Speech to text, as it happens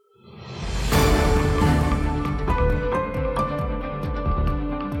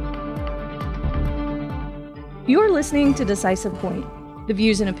You're listening to Decisive Point. The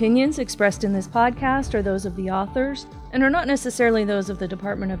views and opinions expressed in this podcast are those of the authors and are not necessarily those of the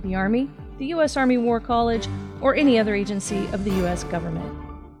Department of the Army, the U.S. Army War College, or any other agency of the U.S. government.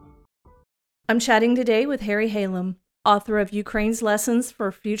 I'm chatting today with Halem, author of Ukraine's Lessons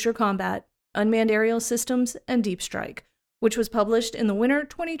for Future Combat, Unmanned Aerial Systems, and Deep Strike, which was published in the winter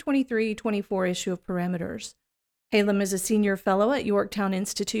 2023-24 issue of Parameters. Halem is a senior fellow at Yorktown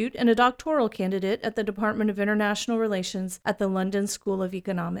Institute and a doctoral candidate at the Department of International Relations at the London School of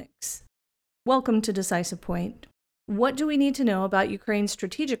Economics. Welcome to Decisive Point. What do we need to know about Ukraine's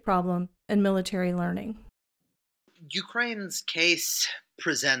strategic problem and military learning? Ukraine's case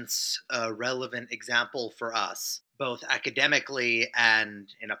presents a relevant example for us, both academically and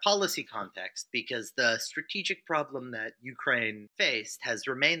in a policy context, because the strategic problem that Ukraine faced has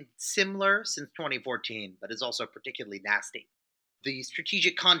remained similar since 2014, but is also particularly nasty. The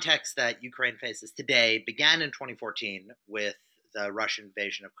strategic context that Ukraine faces today began in 2014 with the Russian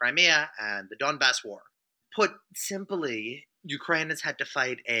invasion of Crimea and the Donbass War. Put simply, Ukraine has had to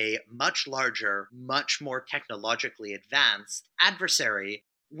fight a much larger, much more technologically advanced adversary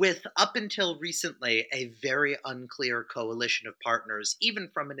with, up until recently, a very unclear coalition of partners, even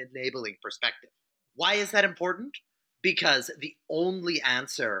from an enabling perspective. Why is that important? Because the only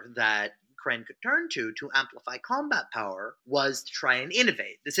answer that Ukraine could turn to amplify combat power was to try and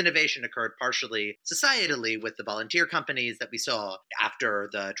innovate. This innovation occurred partially societally with the volunteer companies that we saw after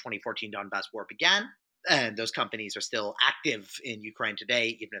the 2014 Donbass War began. And those companies are still active in Ukraine today,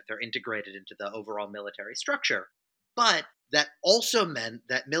 even if they're integrated into the overall military structure. But that also meant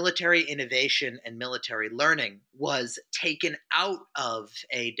that military innovation and military learning was taken out of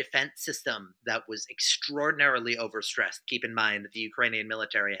a defense system that was extraordinarily overstressed. Keep in mind, the Ukrainian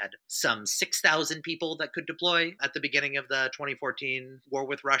military had some 6,000 people that could deploy at the beginning of the 2014 war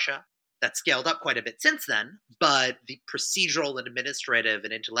with Russia. That scaled up quite a bit since then, but the procedural and administrative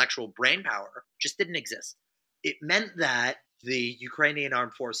and intellectual brainpower just didn't exist. It meant that the Ukrainian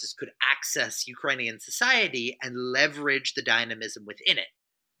armed forces could access Ukrainian society and leverage the dynamism within it.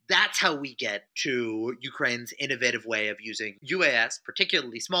 That's how we get to Ukraine's innovative way of using UAS,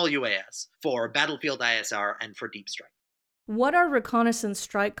 particularly small UAS, for battlefield ISR and for deep strike. What are reconnaissance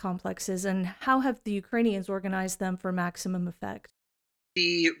strike complexes, and how have the Ukrainians organized them for maximum effect?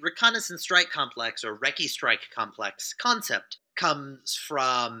 The reconnaissance strike complex, or recce strike complex concept, comes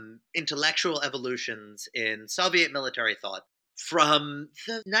from intellectual evolutions in Soviet military thought from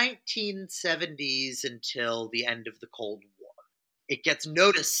the 1970s until the end of the Cold War. It gets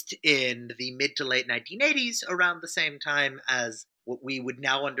noticed in the mid to late 1980s, around the same time as what we would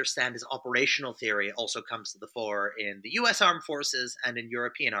now understand as operational theory also comes to the fore in the US Armed Forces and in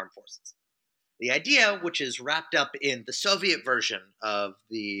European Armed Forces. The idea, which is wrapped up in the Soviet version of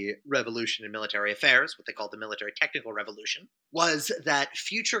the revolution in military affairs, what they called the military technical revolution, was that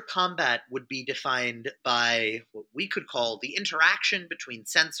future combat would be defined by what we could call the interaction between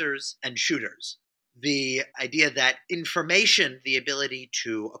sensors and shooters. The idea that information, the ability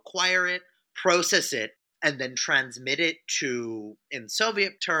to acquire it, process it, and then transmit it to, in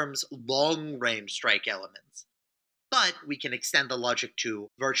Soviet terms, long-range strike elements. But we can extend the logic to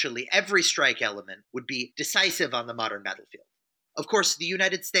virtually every strike element would be decisive on the modern battlefield. Of course, the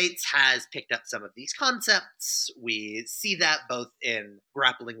United States has picked up some of these concepts. We see that both in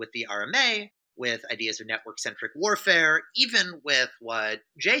grappling with the RMA, with ideas of network-centric warfare, even with what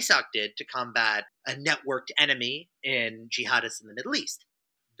JSOC did to combat a networked enemy in jihadists in the Middle East.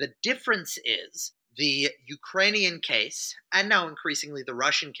 The difference is the Ukrainian case, and now increasingly the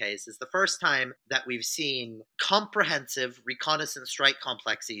Russian case, is the first time that we've seen comprehensive reconnaissance strike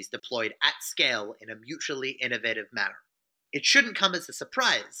complexes deployed at scale in a mutually innovative manner. It shouldn't come as a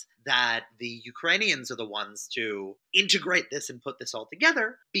surprise that the Ukrainians are the ones to integrate this and put this all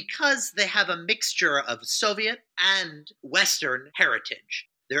together, because they have a mixture of Soviet and Western heritage.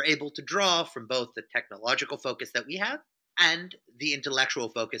 They're able to draw from both the technological focus that we have and the intellectual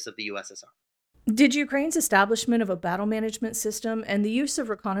focus of the USSR. Did Ukraine's establishment of a battle management system and the use of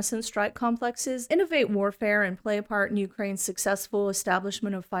reconnaissance strike complexes innovate warfare and play a part in Ukraine's successful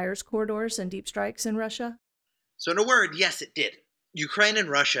establishment of fires corridors and deep strikes in Russia? So in a word, yes, it did. Ukraine and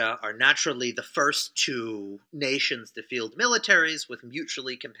Russia are naturally the first two nations to field militaries with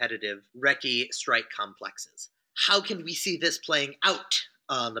mutually competitive recce strike complexes. How can we see this playing out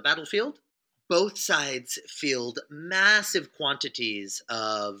on the battlefield? Both sides field massive quantities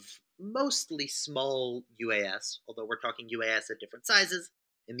of mostly small UAS, although we're talking UAS at different sizes.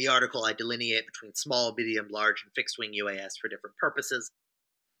 In the article, I delineate between small, medium, large, and fixed-wing UAS for different purposes.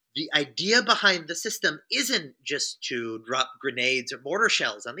 The idea behind the system isn't just to drop grenades or mortar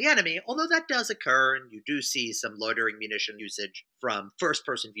shells on the enemy, although that does occur, and you do see some loitering munition usage from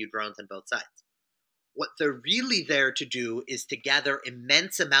first-person view drones on both sides. What they're really there to do is to gather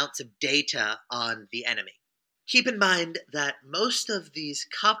immense amounts of data on the enemy. Keep in mind that most of these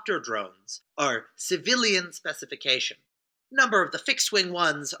copter drones are civilian specification. A number of the fixed-wing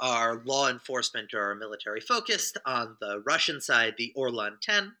ones are law enforcement or military focused. On the Russian side, the Orlan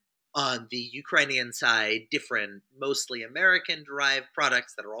 10. On the Ukrainian side, different, mostly American-derived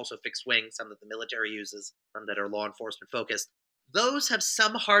products that are also fixed-wing, some that the military uses, some that are law enforcement focused. Those have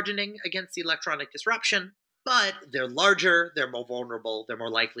some hardening against the electronic disruption, but they're larger, they're more vulnerable, they're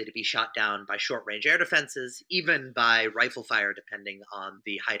more likely to be shot down by short-range air defenses, even by rifle fire, depending on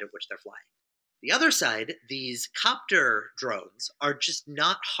the height at which they're flying. The other side, these copter drones are just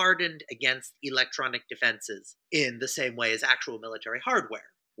not hardened against electronic defenses in the same way as actual military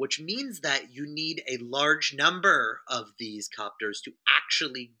hardware, which means that you need a large number of these copters to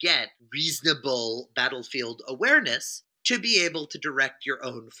actually get reasonable battlefield awareness to be able to direct your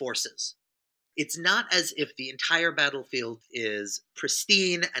own forces. It's not as if the entire battlefield is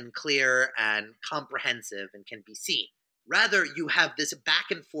pristine and clear and comprehensive and can be seen. Rather, you have this back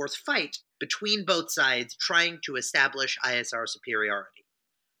and forth fight between both sides trying to establish ISR superiority.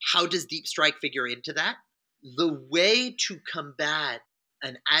 How does Deep Strike figure into that? The way to combat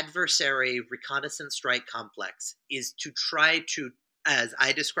an adversary reconnaissance strike complex is to try to, as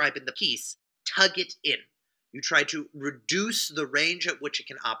I describe in the piece, tug it in. You try to reduce the range at which it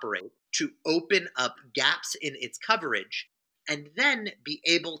can operate, to open up gaps in its coverage, and then be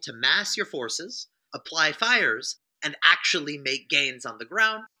able to mass your forces, apply fires, and actually make gains on the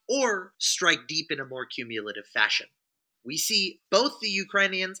ground, or strike deep in a more cumulative fashion. We see both the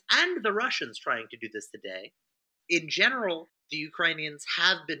Ukrainians and the Russians trying to do this today. In general, the Ukrainians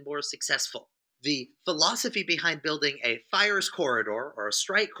have been more successful. The philosophy behind building a fires corridor or a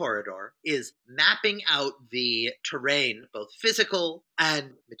strike corridor is mapping out the terrain, both physical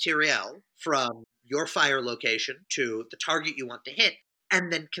and material, from your fire location to the target you want to hit,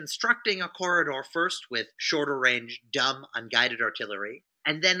 and then constructing a corridor first with shorter range, dumb, unguided artillery,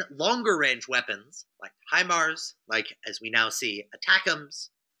 and then longer range weapons like HIMARS, like as we now see ATACMS,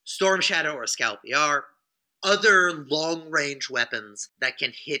 Storm Shadow or Scalp ER, other long-range weapons that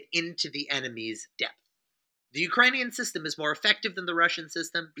can hit into the enemy's depth. The Ukrainian system is more effective than the Russian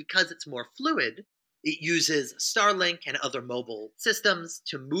system because it's more fluid. It uses Starlink and other mobile systems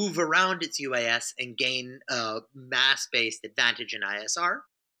to move around its UAS and gain a mass-based advantage in ISR.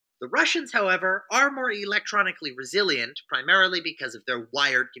 The Russians, however, are more electronically resilient, primarily because of their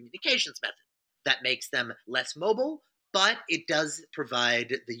wired communications method. That makes them less mobile, but it does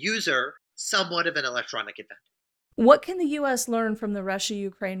provide the user somewhat of an electronic advantage. What can the U.S. learn from the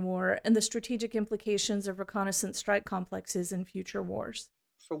Russia-Ukraine war and the strategic implications of reconnaissance strike complexes in future wars?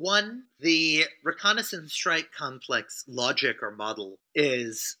 For one, the reconnaissance strike complex logic or model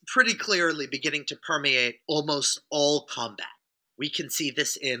is pretty clearly beginning to permeate almost all combat. We can see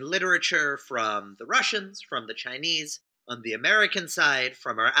this in literature from the Russians, from the Chinese, on the American side,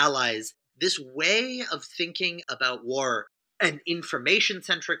 from our allies. This way of thinking about war, an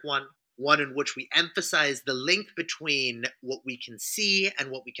information-centric one in which we emphasize the link between what we can see and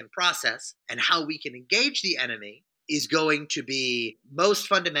what we can process, and how we can engage the enemy, is going to be most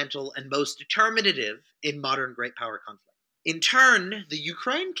fundamental and most determinative in modern great power conflict. In turn, the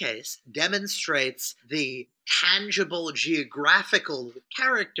Ukraine case demonstrates the tangible geographical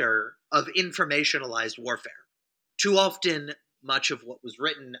character of informationalized warfare. Too often, much of what was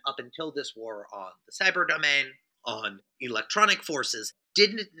written up until this war on the cyber domain, on electronic forces,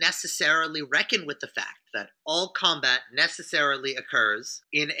 didn't necessarily reckon with the fact that all combat necessarily occurs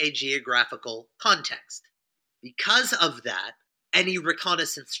in a geographical context. Because of that, any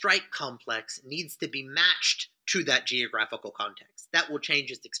reconnaissance strike complex needs to be matched to that geographical context. That will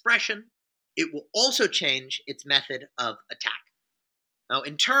change its expression. It will also change its method of attack. Now,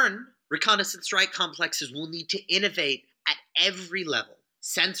 in turn, reconnaissance strike complexes will need to innovate at every level.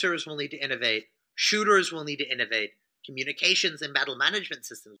 Sensors will need to innovate. Shooters will need to innovate. Communications and battle management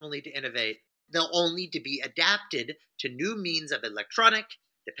systems will need to innovate. They'll all need to be adapted to new means of electronic,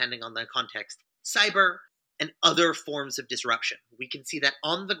 depending on the context, cyber, and other forms of disruption. We can see that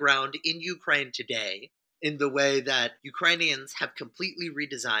on the ground in Ukraine today, in the way that Ukrainians have completely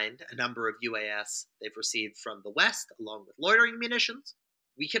redesigned a number of UAS they've received from the West, along with loitering munitions.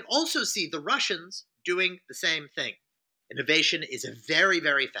 We can also see the Russians doing the same thing. Innovation is very,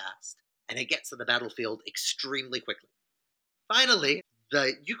 very fast, and it gets to the battlefield extremely quickly. Finally,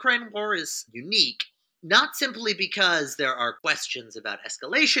 the Ukraine war is unique Not simply because there are questions about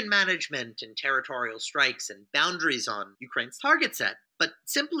escalation management and territorial strikes and boundaries on Ukraine's target set, but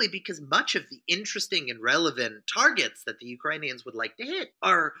simply because much of the interesting and relevant targets that the Ukrainians would like to hit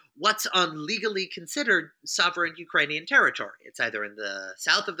are what's on legally considered sovereign Ukrainian territory. It's either in the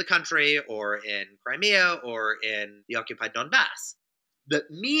south of the country or in Crimea or in the occupied Donbass. That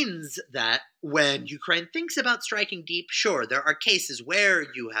means that when Ukraine thinks about striking deep, sure, there are cases where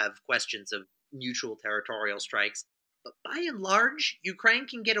you have questions of mutual territorial strikes, but by and large, Ukraine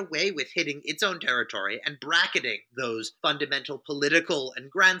can get away with hitting its own territory and bracketing those fundamental political and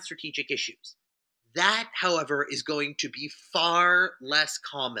grand strategic issues. That, however, is going to be far less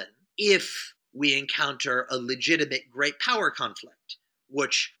common if we encounter a legitimate great power conflict,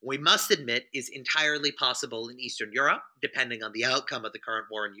 which we must admit is entirely possible in Eastern Europe, depending on the outcome of the current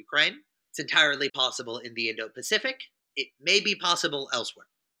war in Ukraine. It's entirely possible in the Indo-Pacific. It may be possible elsewhere.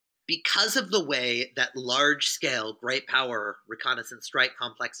 Because of the way that large-scale great power reconnaissance strike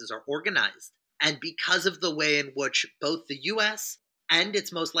complexes are organized, and because of the way in which both the US and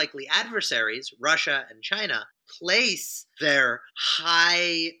its most likely adversaries, Russia and China, place their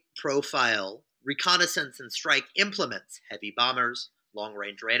high-profile reconnaissance and strike implements, heavy bombers,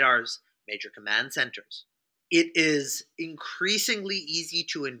 long-range radars, major command centers, it is increasingly easy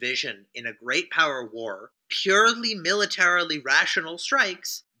to envision in a great power war purely militarily rational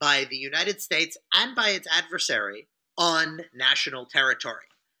strikes by the United States and by its adversary on national territory.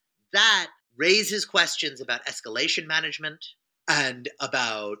 That raises questions about escalation management and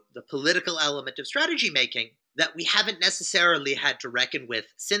about the political element of strategy making that we haven't necessarily had to reckon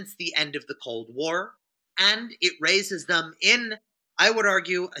with since the end of the Cold War, and it raises them in, I would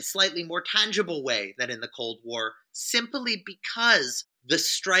argue, a slightly more tangible way than in the Cold War, simply because the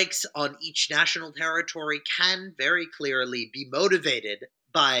strikes on each national territory can very clearly be motivated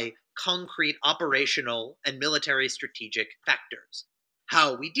by concrete operational and military strategic factors.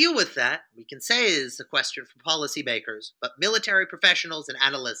 How we deal with that, we can say, is a question for policymakers, but military professionals and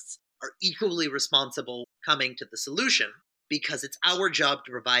analysts are equally responsible coming to the solution because it's our job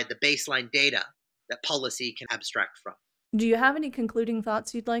to provide the baseline data that policy can abstract from. Do you have any concluding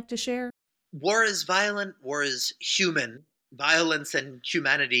thoughts you'd like to share? War is violent, war is human. Violence and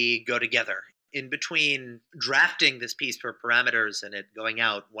humanity go together. In between drafting this piece for Parameters and it going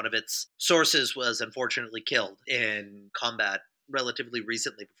out, one of its sources was unfortunately killed in combat relatively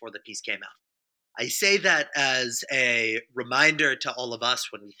recently before the piece came out. I say that as a reminder to all of us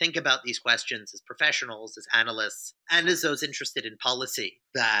when we think about these questions as professionals, as analysts, and as those interested in policy,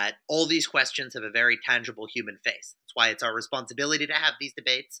 that all these questions have a very tangible human face. That's why it's our responsibility to have these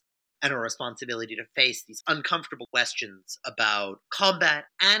debates and our responsibility to face these uncomfortable questions about combat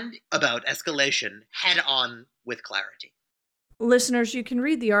and about escalation head on with clarity. Listeners, you can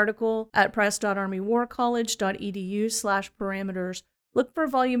read the article at press.armywarcollege.edu/parameters. Look for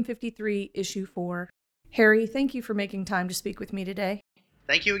Volume 53, Issue 4. Harry, thank you for making time to speak with me today.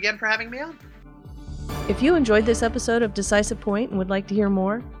 Thank you again for having me on. If you enjoyed this episode of Decisive Point and would like to hear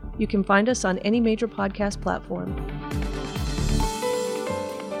more, you can find us on any major podcast platform.